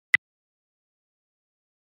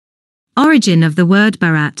Origin of the word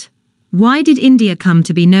Bharat. Why did India come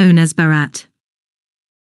to be known as Bharat?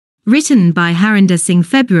 Written by Harinder Singh,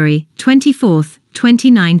 February 24,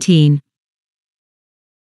 2019.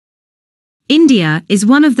 India is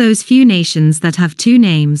one of those few nations that have two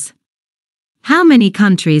names. How many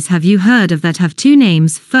countries have you heard of that have two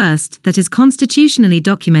names? First, that is constitutionally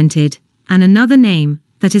documented, and another name,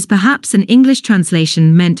 that is perhaps an English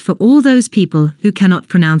translation meant for all those people who cannot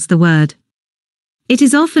pronounce the word. It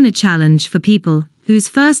is often a challenge for people whose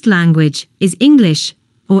first language is English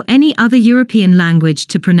or any other European language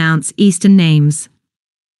to pronounce Eastern names.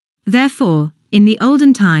 Therefore, in the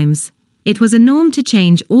olden times, it was a norm to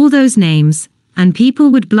change all those names, and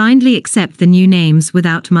people would blindly accept the new names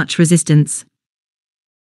without much resistance.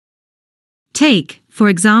 Take, for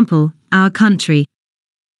example, our country.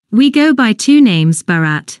 We go by two names: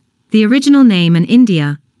 Bharat, the original name, and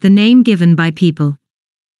India, the name given by people.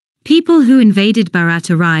 People who invaded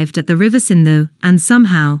Bharat arrived at the river Sindhu, and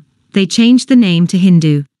somehow, they changed the name to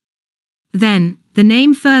Hindu. Then, the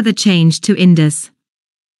name further changed to Indus.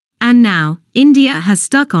 And now, India has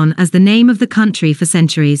stuck on as the name of the country for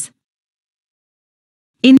centuries.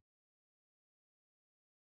 In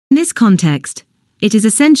this context, it is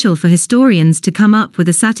essential for historians to come up with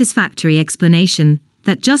a satisfactory explanation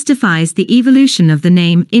that justifies the evolution of the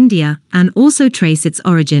name India and also trace its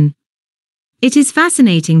origin. It is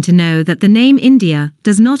fascinating to know that the name India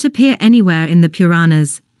does not appear anywhere in the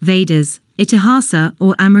Puranas, Vedas, Itihasa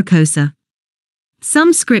or Amrikosa.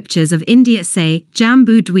 Some scriptures of India say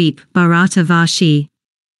Jambu Dweep Bharata Vashi.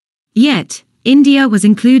 Yet, India was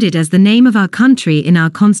included as the name of our country in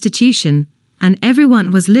our constitution, and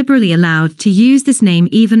everyone was liberally allowed to use this name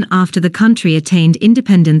even after the country attained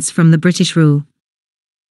independence from the British rule.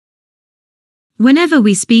 Whenever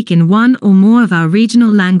we speak in one or more of our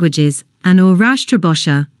regional languages and/or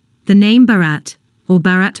Rashtrabhasha, the name Bharat, or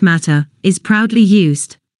Bharat Mata, is proudly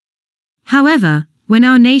used. However, when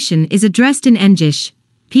our nation is addressed in English,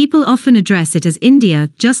 people often address it as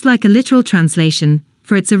India, just like a literal translation,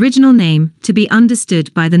 for its original name to be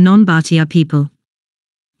understood by the non-Bharatiya people.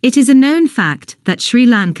 It is a known fact that Sri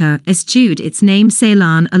Lanka eschewed its name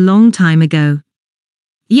Ceylon a long time ago.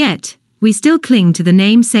 Yet, we still cling to the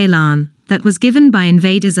name Ceylon that was given by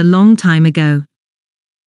invaders a long time ago.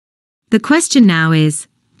 The question now is,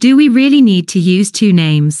 do we really need to use two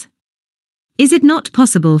names? Is it not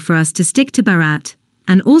possible for us to stick to Bharat,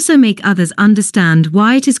 and also make others understand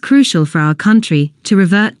why it is crucial for our country to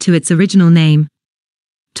revert to its original name?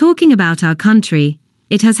 Talking about our country,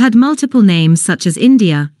 it has had multiple names such as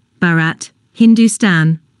India, Bharat,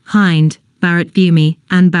 Hindustan, Hind, Bharat Bhumi,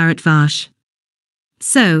 and Bharat Vash.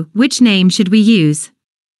 So, which name should we use?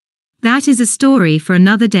 That is a story for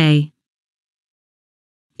another day.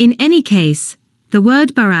 In any case, the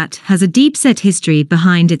word Bharat has a deep-set history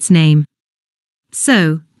behind its name.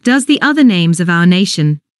 So, does the other names of our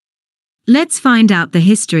nation? Let's find out the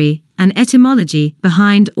history and etymology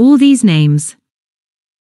behind all these names.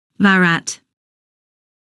 Bharat.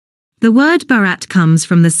 The word Bharat comes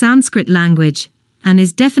from the Sanskrit language and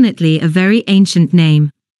is definitely a very ancient name.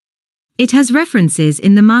 It has references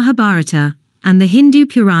in the Mahabharata and the Hindu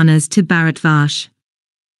Puranas to Bharat Vash.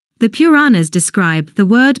 The Puranas describe the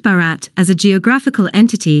word Bharat as a geographical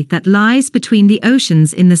entity that lies between the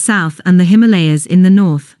oceans in the south and the Himalayas in the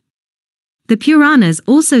north. The Puranas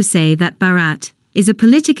also say that Bharat is a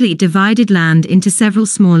politically divided land into several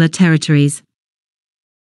smaller territories.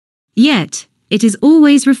 Yet, it is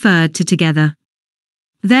always referred to together.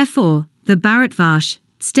 Therefore, the Bharat Vash,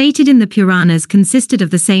 stated in the Puranas, consisted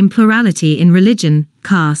of the same plurality in religion,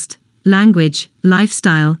 caste, language,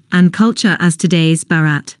 lifestyle, and culture as today's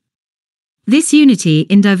Bharat. This unity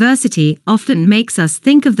in diversity often makes us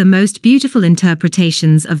think of the most beautiful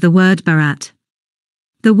interpretations of the word Bharat.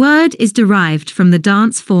 The word is derived from the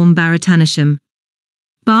dance form Bharatanatyam.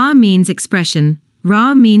 Ba means expression,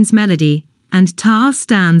 Ra means melody, and Ta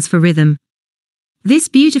stands for rhythm. This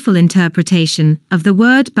beautiful interpretation of the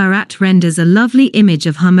word Bharat renders a lovely image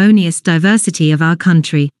of harmonious diversity of our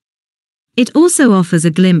country. It also offers a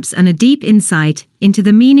glimpse and a deep insight into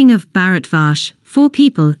the meaning of Bharat Vash for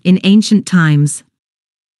people in ancient times.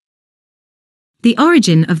 The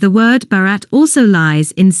origin of the word Bharat also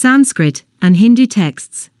lies in Sanskrit and Hindu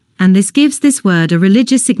texts, and this gives this word a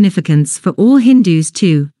religious significance for all Hindus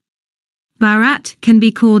too. Bharat can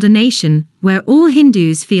be called a nation where all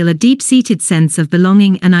Hindus feel a deep-seated sense of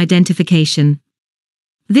belonging and identification.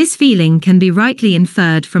 This feeling can be rightly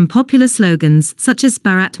inferred from popular slogans such as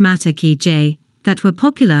Bharat Mata Ki Jai, that were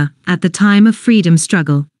popular at the time of freedom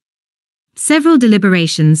struggle. Several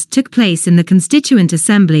deliberations took place in the Constituent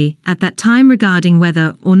Assembly at that time regarding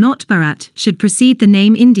whether or not Bharat should precede the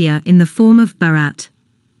name India in the form of Bharat,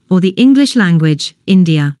 or the English language,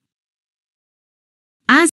 India.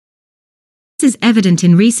 As is evident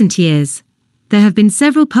in recent years, there have been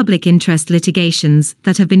several public interest litigations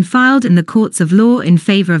that have been filed in the courts of law in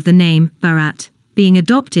favor of the name Bharat being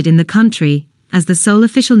adopted in the country as the sole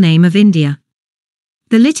official name of India.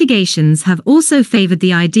 The litigations have also favored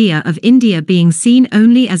the idea of India being seen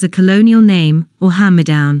only as a colonial name or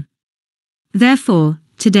hand-me-down. Therefore,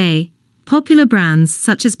 today, popular brands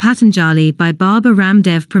such as Patanjali by Baba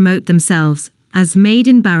Ramdev promote themselves as Made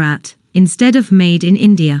in Bharat instead of Made in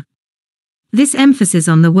India. This emphasis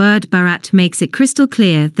on the word Bharat makes it crystal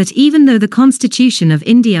clear that even though the Constitution of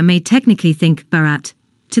India may technically think Bharat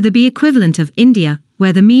to be equivalent of India,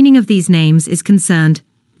 where the meaning of these names is concerned,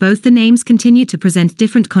 both the names continue to present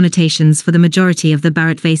different connotations for the majority of the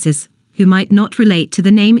Bharatvasis, who might not relate to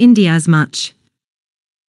the name India as much.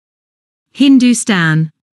 Hindustan.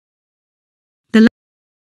 The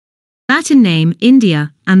Latin name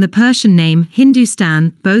India and the Persian name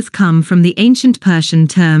Hindustan both come from the ancient Persian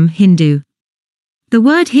term Hindu. The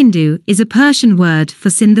word Hindu is a Persian word for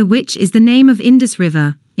Sindhu, which is the name of Indus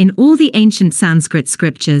River in all the ancient Sanskrit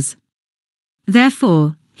scriptures.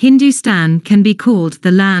 Therefore, Hindustan can be called the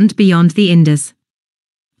land beyond the Indus.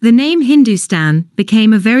 The name Hindustan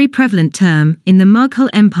became a very prevalent term in the Mughal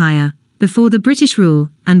Empire before the British rule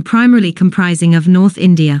and primarily comprising of North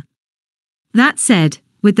India. That said,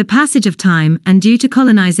 with the passage of time and due to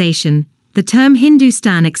colonization, the term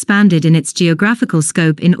Hindustan expanded in its geographical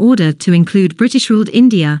scope in order to include British-ruled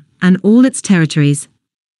India and all its territories.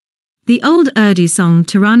 The old Urdu song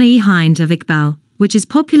Tarana-e-Hind of Iqbal, which is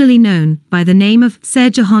popularly known by the name of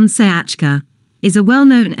Se Jahan Se Achka, is a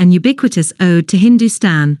well-known and ubiquitous ode to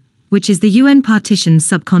Hindustan, which is the UN-partitioned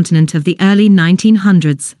subcontinent of the early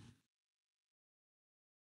 1900s.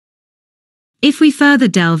 If we further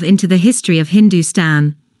delve into the history of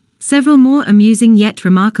Hindustan, several more amusing yet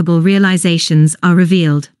remarkable realizations are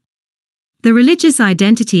revealed. The religious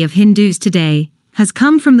identity of Hindus today has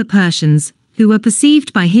come from the Persians, who were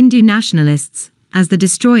perceived by Hindu nationalists as the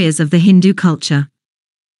destroyers of the Hindu culture.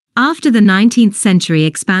 After the 19th century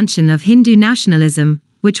expansion of Hindu nationalism,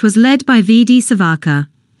 which was led by V.D. Savarkar,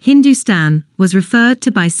 Hindustan was referred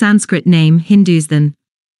to by Sanskrit name Hindustan.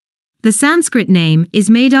 The Sanskrit name is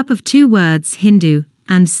made up of two words Hindu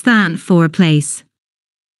and Stan for a place.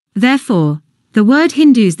 Therefore, the word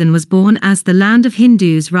Hindustan was born as the land of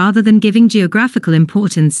Hindus rather than giving geographical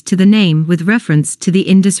importance to the name with reference to the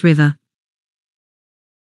Indus River.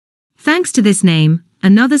 Thanks to this name,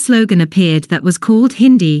 another slogan appeared that was called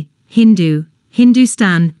Hindi, Hindu,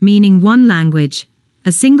 Hindustan, meaning one language,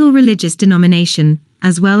 a single religious denomination,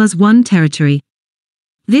 as well as one territory.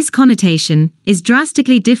 This connotation is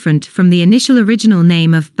drastically different from the initial original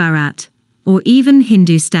name of Bharat, or even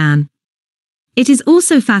Hindustan. It is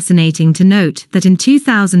also fascinating to note that in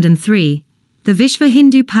 2003, the Vishva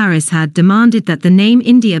Hindu Parishad demanded that the name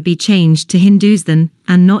India be changed to Hindustan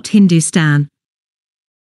and not Hindustan.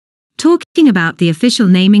 Talking about the official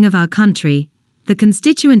naming of our country, the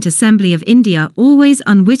Constituent Assembly of India always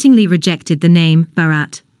unwittingly rejected the name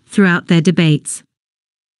Bharat throughout their debates.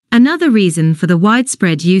 Another reason for the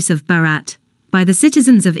widespread use of Bharat by the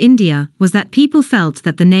citizens of India was that people felt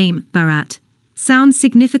that the name Bharat sounds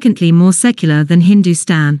significantly more secular than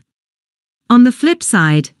Hindustan. On the flip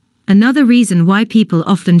side, another reason why people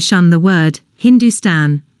often shun the word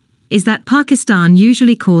Hindustan is that Pakistan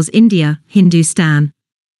usually calls India Hindustan.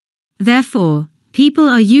 Therefore, people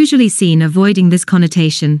are usually seen avoiding this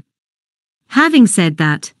connotation. Having said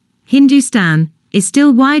that, Hindustan is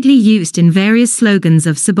still widely used in various slogans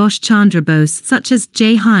of Subhash Chandra Bose such as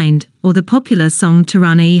Jai Hind or the popular song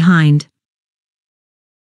Tarana-e-Hind.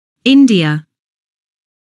 India.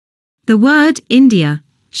 The word India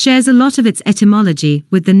shares a lot of its etymology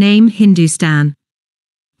with the name Hindustan.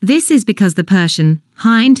 This is because the Persian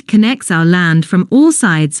Hind connects our land from all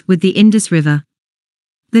sides with the Indus River.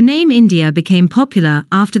 The name India became popular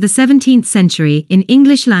after the 17th century in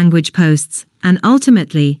English-language posts, and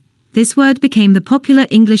ultimately, this word became the popular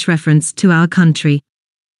English reference to our country.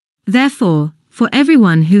 Therefore, for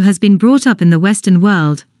everyone who has been brought up in the Western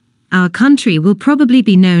world, our country will probably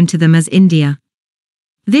be known to them as India.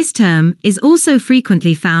 This term is also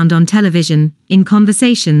frequently found on television, in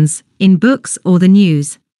conversations, in books or the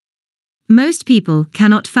news. Most people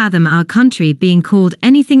cannot fathom our country being called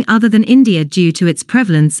anything other than India due to its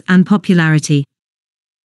prevalence and popularity.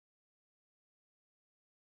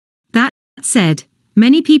 That said,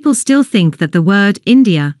 many people still think that the word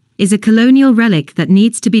India is a colonial relic that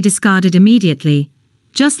needs to be discarded immediately,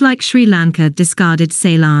 just like Sri Lanka discarded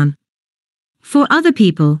Ceylon. For other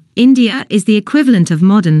people, India is the equivalent of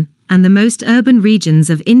modern and the most urban regions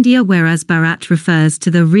of India, whereas Bharat refers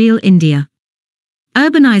to the real India.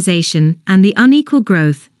 Urbanization and the unequal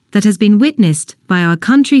growth that has been witnessed by our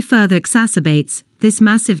country further exacerbates this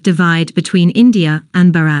massive divide between India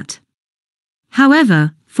and Bharat.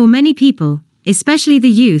 However, for many people, especially the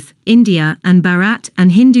youth, India and Bharat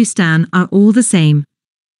and Hindustan are all the same.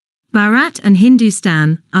 Bharat and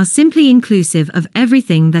Hindustan are simply inclusive of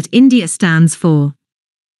everything that India stands for.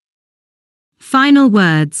 Final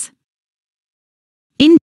words.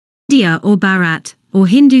 India or Bharat or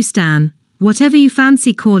Hindustan, whatever you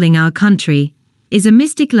fancy calling our country, is a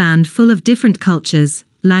mystic land full of different cultures,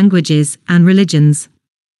 languages, and religions.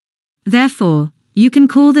 Therefore, you can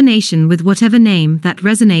call the nation with whatever name that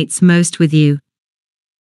resonates most with you.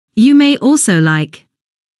 You may also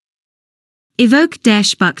evoke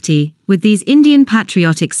Desh Bhakti with these Indian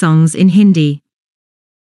patriotic songs in Hindi.